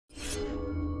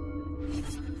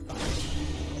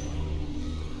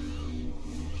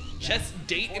chess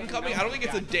date incoming. I don't think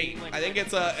it's a date. I think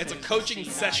it's a coaching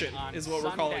session is what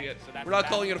we're calling it. We're not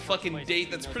calling it a fucking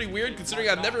date. That's pretty weird considering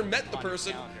I've never met the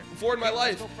person before in my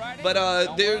life.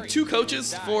 But there are 2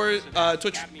 coaches for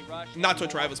Twitch, not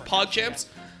Twitch rivals, PogChamps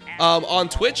on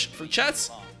Twitch for chess.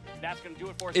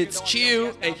 It's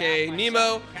Qiyu, aka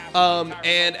Nemo,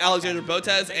 and Alexander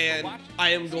Botez, and I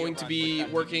am going to be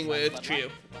working with Qiyu.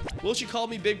 Will she call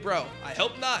me Big Bro? I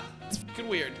hope not. It's fucking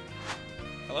weird.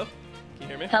 Hello? Can you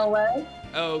hear me? Hello?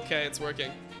 Okay, it's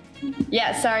working.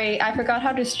 Yeah, sorry, I forgot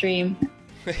how to stream.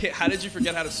 How did you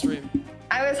forget how to stream?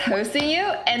 I was hosting you,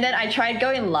 and then I tried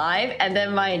going live, and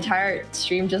then my entire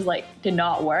stream just like did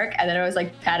not work, and then I was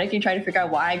like panicking trying to figure out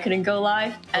why I couldn't go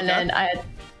live, and then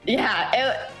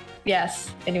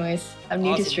yes, anyways, I'm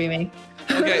new to streaming.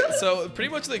 Okay, so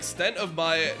pretty much the extent of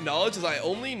my knowledge is I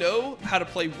only know how to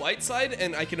play white side,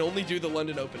 and I can only do the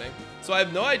London opening. So I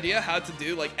have no idea how to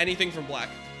do like anything from black.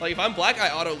 Like if I'm black, I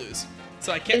auto lose.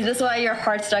 So I can't. Is this why your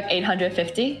heart stuck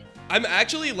 850? I'm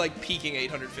actually like peaking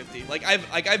 850. Like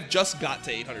I've just got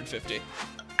to 850.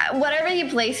 Whatever you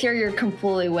place here, you're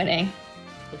completely winning.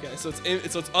 Okay, so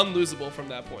it's unlosable from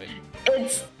that point.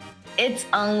 It's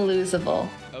unlosable.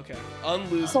 Okay,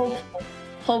 unlosable.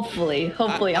 Hopefully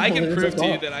I can prove to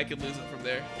you that I could lose it from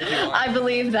there. If you want. I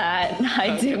believe that.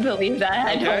 I do believe that.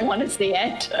 I don't want to see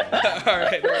it. All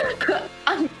right.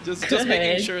 Just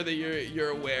making sure that you're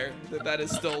aware that that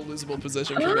is still a losable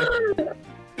position for me.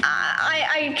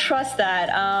 I trust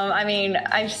that. I mean,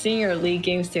 I've seen your league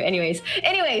games too. Anyways,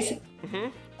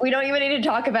 we don't even need to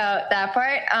talk about that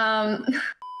part.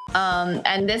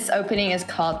 And this opening is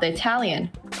called the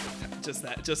Italian. Just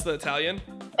the Italian?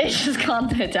 It's just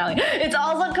called the Italian. It's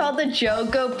also called the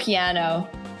Jogo Piano.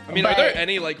 I mean, are there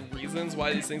any like reasons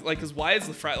why these things, like, cause why is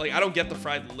the fried, like, I don't get the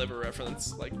fried liver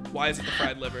reference. Like, why is it the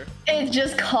fried liver? It's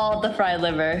just called the fried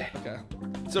liver. Okay.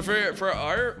 So for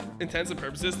our intents and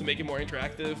purposes, to make it more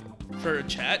interactive for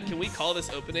chat, can we call this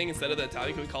opening instead of the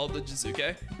Italian? Can we call it the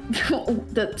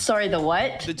Jizuke? Sorry, the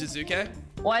what? The Jizuke.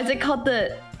 Why is it called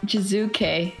the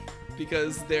Jizuke?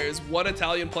 Because there's one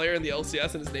Italian player in the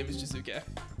LCS and his name is Jizuke.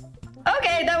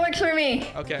 Okay, that works for me.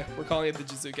 Okay, we're calling it the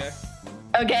Jizuke.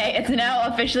 Okay, it's now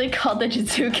officially called the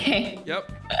Jizuke.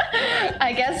 Yep.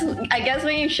 I guess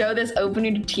when you show this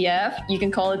opening to TF, you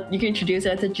can call it. You can introduce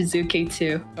it as the Jizuke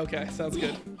too. Okay, sounds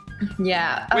good.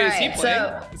 Yeah. Wait, is he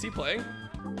playing? Is he playing?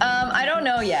 I don't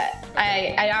know yet.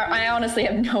 Okay. I honestly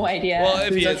have no idea. Well,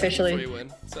 if he is, officially, before you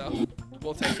win, so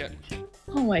we'll take it.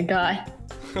 Oh my god.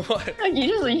 What?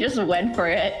 You just went for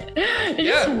it. You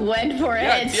just went for it.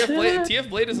 TF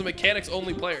Blade is a mechanics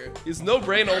only player. He's no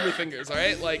brain, only fingers, all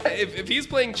right? Like, if he's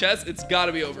playing chess, it's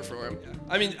gotta be over for him.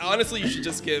 I mean, honestly, you should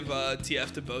just give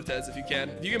TF to Botez if you can.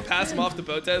 If you can pass him off to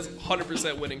Botez,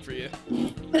 100% winning for you.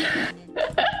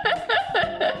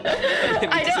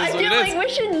 I feel like we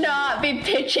should not be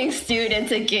pitching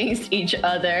students against each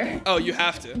other. Oh, you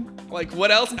have to. Like,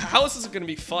 what else? How else is it gonna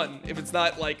be fun if it's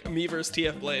not like me versus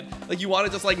TF Blade? Like, you want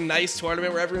to just like nice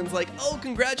tournament where everyone's like, oh,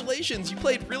 congratulations, you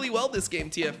played really well this game,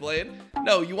 TF Blade.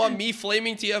 No, you want me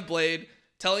flaming TF Blade,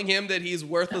 telling him that he's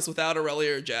worthless without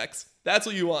Aurelia or Jax. That's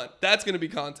what you want. That's gonna be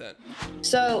content.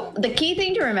 So the key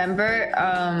thing to remember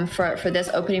for this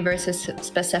opening versus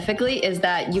specifically is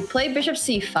that you play Bishop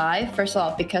C5, first of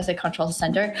all, because it controls the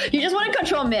center. You just want to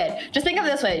control mid. Just think of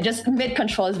it this way. Just mid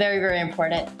control is very, very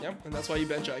important. Yep, and that's why you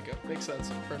bench Aika. Makes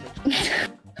sense. Perfect.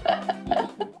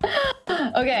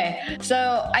 Okay,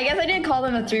 so I guess I didn't call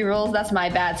them the 3 rules. That's my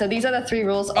bad. So these are the 3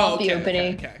 rules of the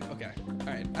opening. Okay. All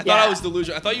right. I thought I was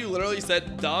delusional. I thought you literally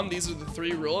said, Dom, these are the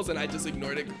 3 rules, and I just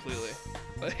ignored it completely.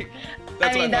 Like,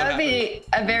 that's I mean, that would be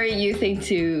a very you thing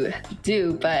to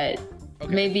do, but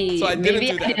maybe so I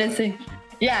didn't say.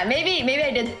 Yeah, maybe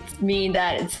I did mean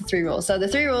that it's 3 rules. So the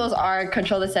 3 rules are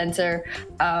control the center,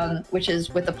 which is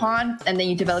with the pawn, and then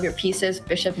you develop your pieces,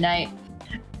 bishop, knight,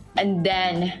 and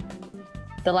then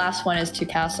the last one is to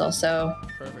castle. So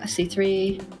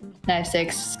c3, knight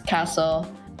f6,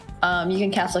 castle. You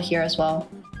can castle here as well.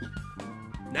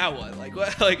 Now what? Like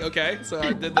what? Like, okay, so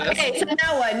I did this. Okay, so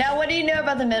now what? Now what do you know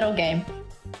about the middle game?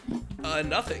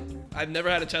 Nothing. I've never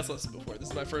had a chess lesson before. This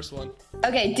is my first one.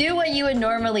 Okay, do what you would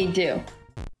normally do.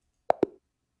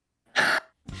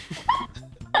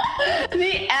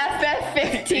 The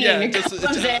FF15.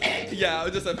 Yeah, I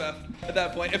would just FF at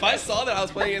that point. If I saw that I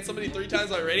was playing against somebody 3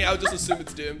 times already, I would just assume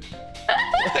it's doomed.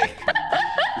 Like,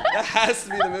 that has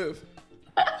to be the move.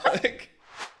 Like,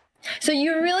 so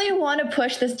you really want to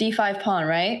push this d5 pawn,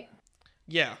 right?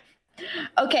 Yeah.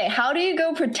 Okay, how do you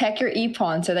go protect your e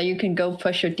pawn so that you can go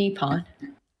push your d pawn?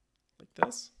 Like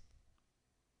this?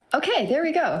 Okay, there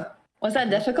we go. Was that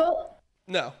difficult?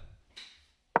 No.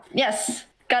 Yes.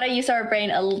 gotta use our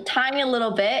brain tiny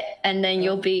little bit, and then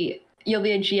you'll be a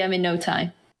GM in no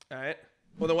time. All right.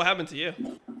 Well, then what happened to you?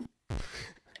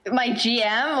 My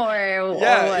GM or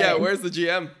yeah. Where's the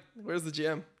GM? Where's the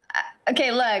GM?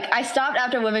 Okay, look, I stopped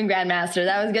after Women Grandmaster.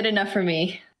 That was good enough for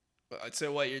me.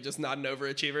 So what? You're just not an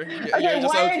overachiever. Okay, you're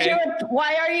just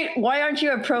why aren't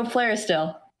you a pro player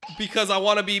still? Because I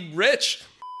want to be rich.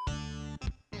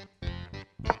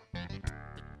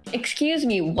 Excuse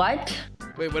me, what?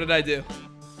 Wait, what did I do?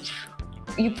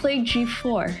 You played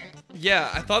G4.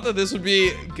 Yeah, I thought that this would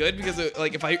be good because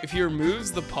like if he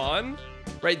removes the pawn,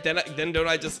 right? Then don't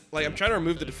I just like I'm trying to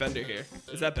remove the defender here?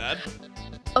 Is that bad?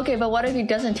 Okay, but what if he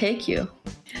doesn't take you?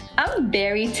 I'm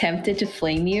very tempted to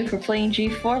flame you for playing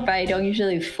G4, but I don't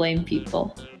usually flame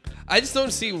people. I just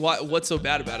don't see what's so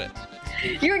bad about it.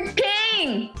 Your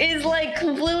king is like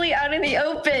completely out in the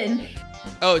open.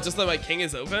 Oh, just that my king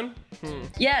is open?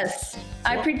 Yes.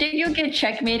 I predict you'll get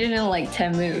checkmated in like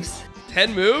 10 moves.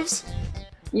 10 moves?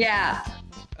 Yeah.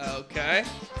 Okay.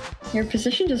 Your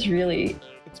position just really...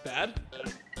 It's bad?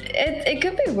 It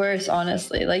could be worse,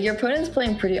 honestly. Like, your opponent's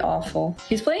playing pretty awful.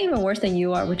 He's playing even worse than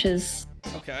you are, which is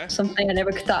something I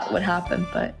never thought would happen,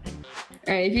 but...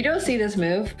 Alright, if you don't see this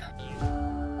move...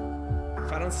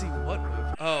 If I don't see what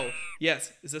move? Oh,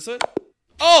 yes. Is this it?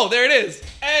 Oh, there it is!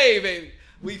 Hey, baby!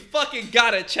 We fucking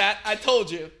got it, chat. I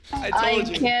told you. I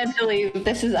can't believe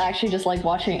this is actually just like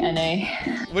watching NA.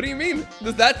 What do you mean?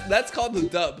 That's called the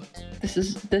dub. This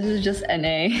is just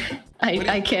NA.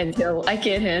 I can't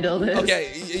handle this.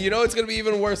 Okay, you know it's gonna be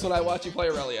even worse when I watch you play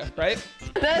Aurelia, right?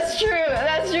 That's true.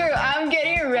 I'm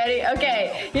getting ready.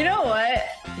 Okay, you know what?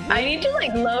 I need to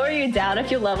like lower you down a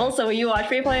few levels so when you watch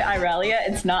me play Aurelia,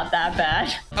 it's not that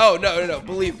bad. Oh no.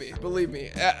 Believe me.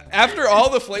 After all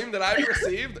the flame that I've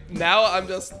received, now I'm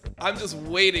just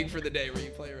waiting for the day where you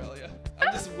play Aurelia.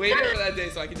 I'm just waiting for that day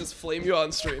so I can just flame you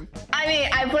on stream. I mean,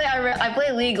 I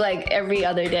play League like every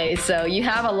other day, so you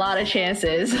have a lot of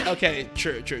chances. Okay,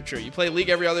 true. You play League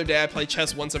every other day. I play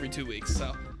chess once every 2 weeks.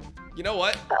 So, you know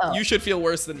what? You should feel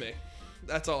worse than me.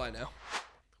 That's all I know.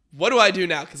 What do I do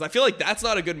now? Because I feel like that's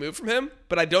not a good move from him,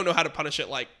 but I don't know how to punish it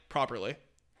like properly.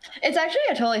 It's actually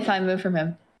a totally fine move from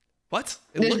him. What?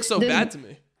 It looks so bad to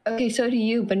me. Okay, so do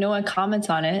you, but no one comments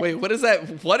on it. Wait, what is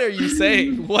that? What are you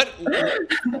saying? What?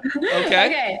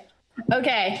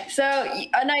 Okay, so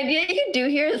an idea you can do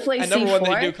here is play C4. I number one,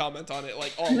 they do comment on it,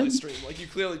 like, all my stream. Like, you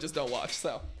clearly just don't watch,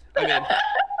 so, I mean,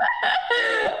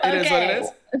 it is what it is.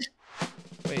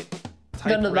 Wait,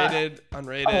 type rated,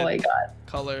 unrated, oh my god.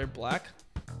 Color black?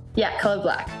 Yeah, color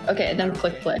black. Okay, then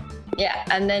click play. Yeah,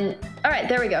 and then, all right,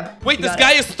 there we go. Wait, this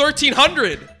guy is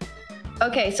 1300!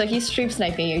 Okay, so he's stream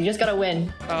sniping you. You just gotta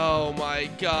win. Oh my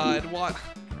god, what?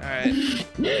 Alright.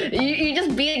 you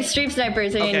just beat stream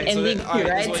snipers in League 2,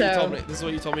 right? This is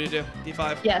what you told me to do.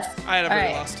 D5. Yes. Alright, I've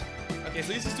already lost. Okay,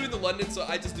 so he's just doing the London, so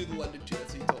I just do the London too.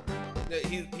 That's what you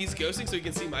told me. He's ghosting so he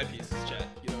can see my pieces, chat.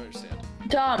 You don't understand.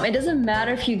 Dom, it doesn't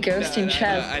matter if you ghost in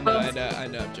chess. I know,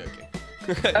 I'm joking.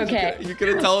 Okay. You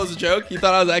couldn't tell it was a joke? You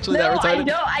thought I was actually that retarded?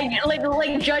 No, I know.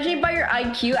 Like judging by your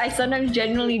IQ, I sometimes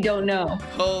genuinely don't know.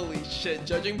 Holy shit.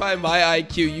 Judging by my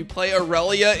IQ, you play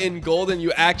Aurelia in gold and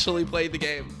you actually played the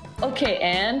game. Okay,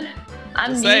 and?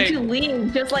 I'm new to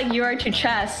League, just like you are to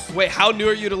chess. Wait, how new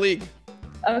are you to League?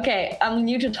 Okay, I'm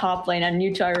new to top lane. I'm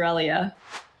new to Aurelia.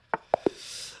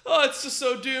 Oh, it's just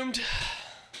so doomed.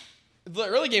 The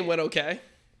early game went okay.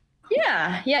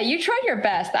 Yeah, you tried your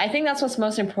best. I think that's what's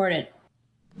most important.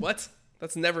 What?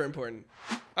 That's never important.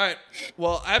 All right.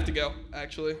 Well, I have to go,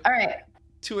 actually. All right.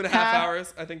 2.5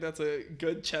 hours. I think that's a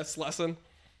good chess lesson.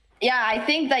 Yeah, I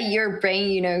think that your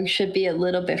brain, should be a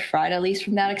little bit fried, at least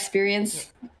from that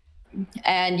experience.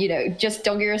 And, just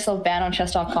don't get yourself banned on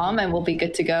chess.com and we'll be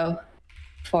good to go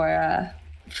for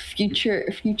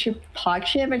future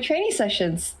PogChamp and training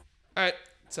sessions. All right.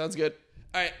 Sounds good.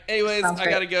 All right. Anyways, I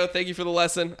got to go. Thank you for the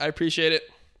lesson. I appreciate it.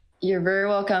 You're very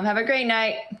welcome. Have a great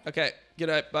night. Okay. Good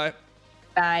night. Bye.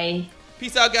 Bye.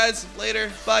 Peace out, guys.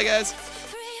 Later. Bye, guys.